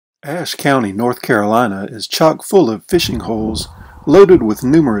Ashe County, North Carolina is chock full of fishing holes loaded with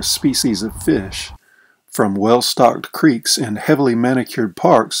numerous species of fish, from well-stocked creeks and heavily manicured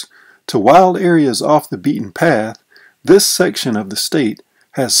parks to wild areas off the beaten path. This section of the state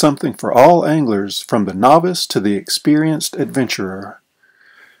has something for all anglers, from the novice to the experienced adventurer.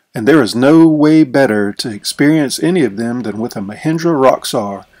 And there is no way better to experience any of them than with a Mahindra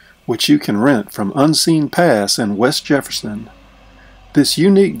Roxor, which you can rent from Unseen Pass in West Jefferson. This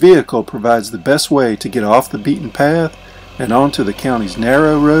unique vehicle provides the best way to get off the beaten path and onto the county's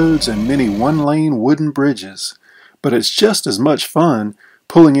narrow roads and many one-lane wooden bridges. But it's just as much fun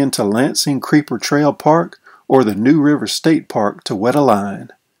pulling into Lansing Creeper Trail Park or the New River State Park to wet a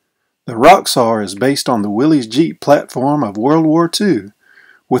line. The Roxor is based on the Willys Jeep platform of World War II.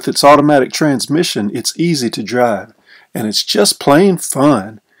 With its automatic transmission, it's easy to drive, and it's just plain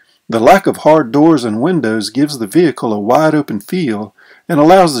fun. The lack of hard doors and windows gives the vehicle a wide-open feel and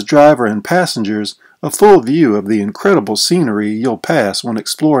allows the driver and passengers a full view of the incredible scenery you'll pass when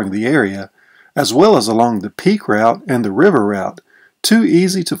exploring the area, as well as along the Peak Route and the River Route, two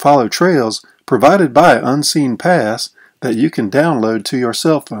easy-to-follow trails provided by Unseen Pass that you can download to your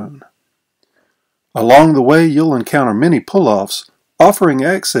cell phone. Along the way, you'll encounter many pull-offs offering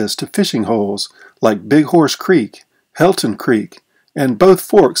access to fishing holes like Big Horse Creek, Helton Creek, and both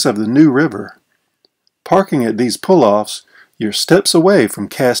forks of the New River. Parking at these pull-offs, you're steps away from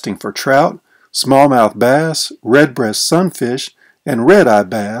casting for trout, smallmouth bass, redbreast sunfish, and red-eye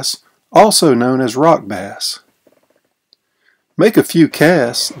bass, also known as rock bass. Make a few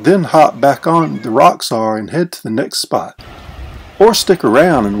casts, then hop back on the Roxor and head to the next spot. Or stick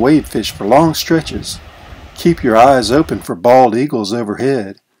around and wade fish for long stretches. Keep your eyes open for bald eagles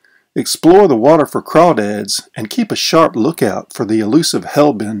overhead. Explore the water for crawdads, and keep a sharp lookout for the elusive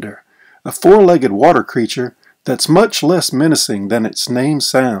hellbender, a four-legged water creature that's much less menacing than its name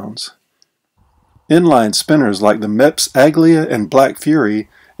sounds. Inline spinners like the Mepps Aglia and Black Fury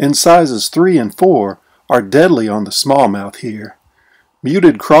in sizes 3 and 4 are deadly on the smallmouth here.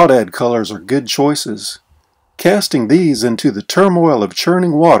 Muted crawdad colors are good choices. Casting these into the turmoil of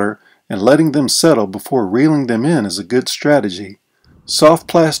churning water and letting them settle before reeling them in is a good strategy. Soft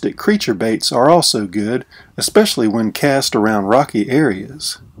plastic creature baits are also good, especially when cast around rocky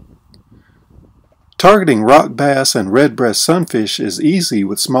areas. Targeting rock bass and redbreast sunfish is easy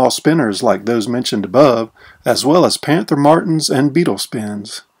with small spinners like those mentioned above, as well as panther martins and beetle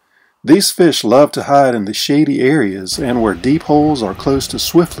spins. These fish love to hide in the shady areas and where deep holes are close to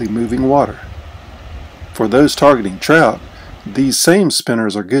swiftly moving water. For those targeting trout, these same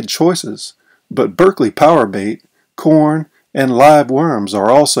spinners are good choices, but Berkeley power bait, corn, and live worms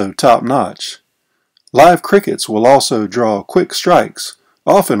are also top-notch. Live crickets will also draw quick strikes,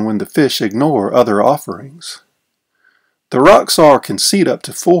 often when the fish ignore other offerings. The Roxor can seat up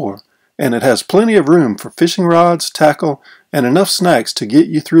to 4, and it has plenty of room for fishing rods, tackle, and enough snacks to get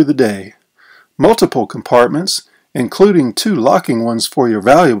you through the day. Multiple compartments, including 2 locking ones for your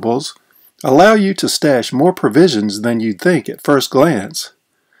valuables, allow you to stash more provisions than you'd think at first glance.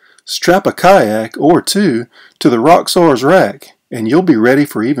 Strap a kayak or 2 to the Roxor's rack, and you'll be ready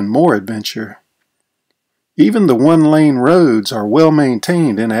for even more adventure. Even the one-lane roads are well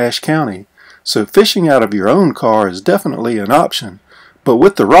maintained in Ashe County, so fishing out of your own car is definitely an option. But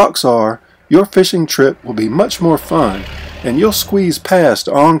with the Roxor, your fishing trip will be much more fun, and you'll squeeze past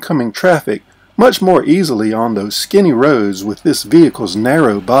oncoming traffic much more easily on those skinny roads with this vehicle's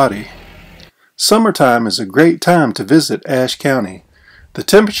narrow body. Summertime is a great time to visit Ashe County. The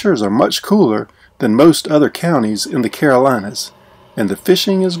temperatures are much cooler than most other counties in the Carolinas, and the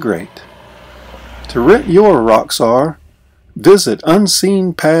fishing is great. To rent your Roxor, visit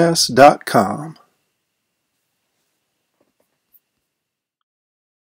unseenpass.com.